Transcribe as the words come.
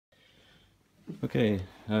Okay,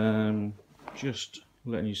 just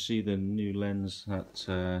letting you see the new lens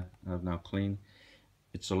that I've now cleaned.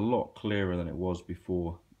 It's a lot clearer than it was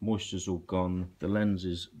before. Moisture's all gone. The lens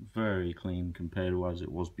is very clean compared to as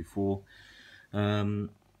it was before.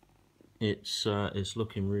 It's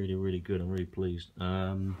looking really good. I'm really pleased. So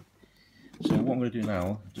what I'm going to do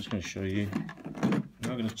now, I'm just going to show you. I'm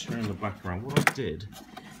now going to turn the back around. What I did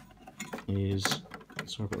is,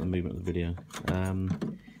 sorry about the movement of the video.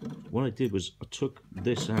 What I did was I took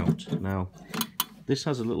this out. Now, this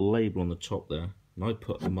has a little label on the top there, and I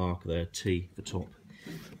put a mark there, T for top,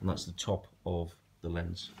 and that's the top of the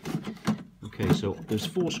lens. Okay, so there's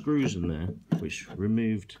 4 screws in there which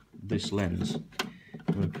removed this lens.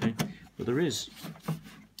 Okay, but there is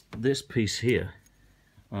this piece here,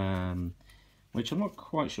 which I'm not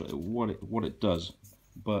quite sure what it does,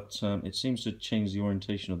 but it seems to change the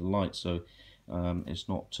orientation of the light, so it's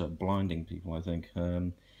not blinding people, I think.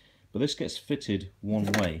 But this gets fitted one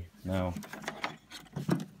way. Now,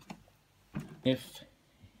 if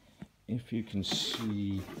you can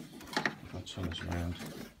see, if I turn this around,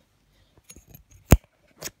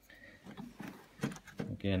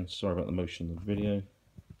 again, sorry about the motion of the video.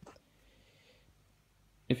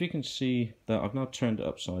 If you can see that I've now turned it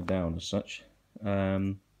upside down as such,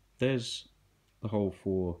 there's the hole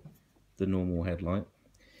for the normal headlight.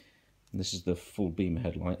 And this is the full beam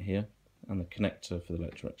headlight here, and the connector for the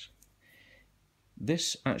electrics.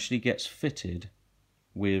 This actually gets fitted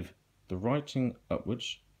with the writing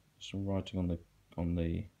upwards, some writing on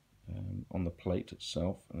the plate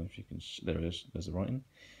itself, and if you can see, there it is, there's the writing.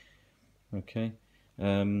 Okay,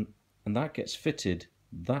 and that gets fitted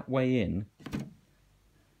that way in.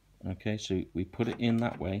 Okay, so we put it in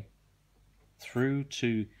that way through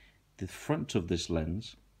to the front of this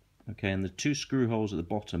lens. Okay, and the 2 screw holes at the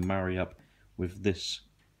bottom marry up with this.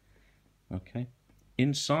 Okay,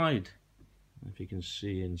 inside, if you can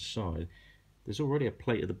see inside, there's already a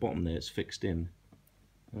plate at the bottom there, it's fixed in.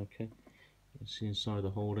 Okay, you can see inside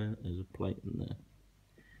the hole there, there's a plate in there.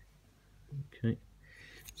 Okay,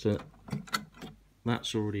 so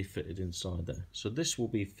that's already fitted inside there. So this will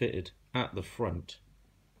be fitted at the front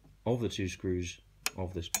of the 2 screws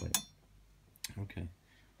of this plate. Okay,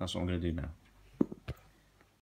 that's what I'm going to do now.